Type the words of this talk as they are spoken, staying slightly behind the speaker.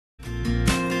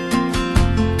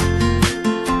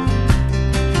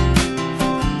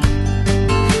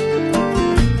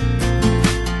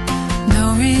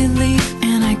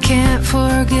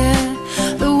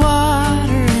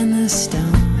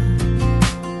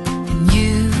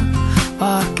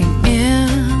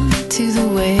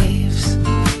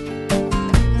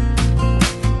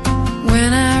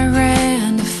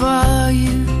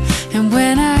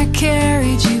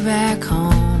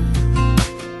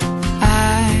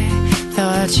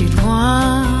thought you'd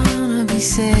wanna be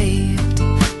saved.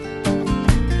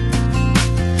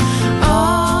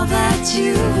 All that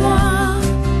you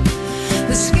want,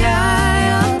 the sky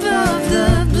above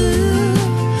the blue,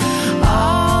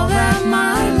 all that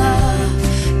my love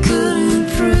couldn't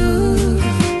prove.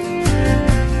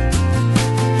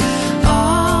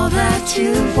 All that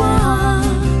you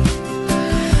want,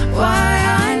 why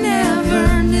I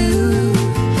never knew.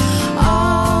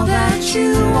 All that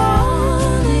you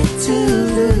wanted to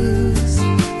lose.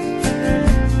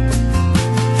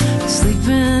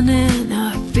 Sleeping in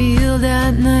a field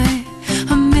at night,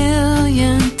 a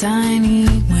million tiny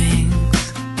wings.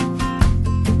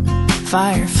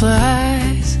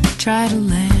 Fireflies try to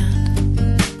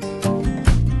land.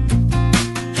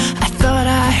 I thought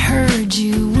I heard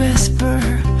you whisper,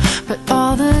 but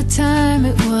all the time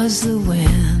it was the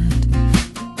wind,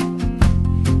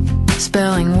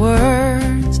 spelling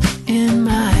words in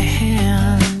my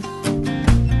hand.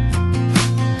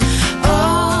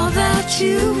 All that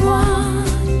you want,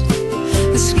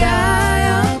 the sky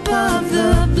above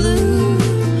the blue,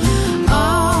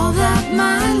 all that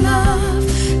my love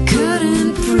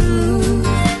couldn't prove.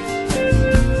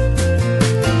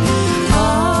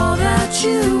 All that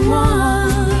you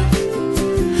want,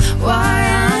 why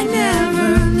I never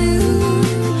knew.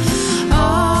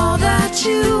 All that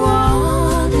you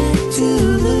wanted to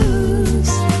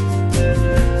lose.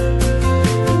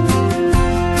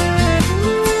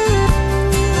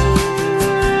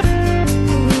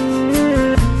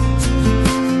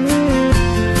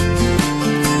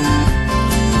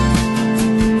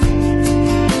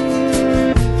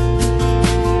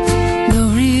 No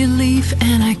relief,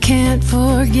 and I can't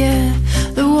forget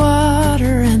the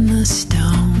water and the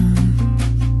stone.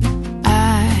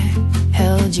 I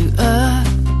held you up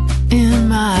in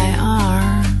my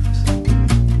arms.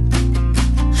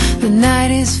 The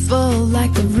night is full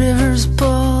like the river's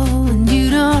pull, and you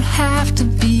don't have to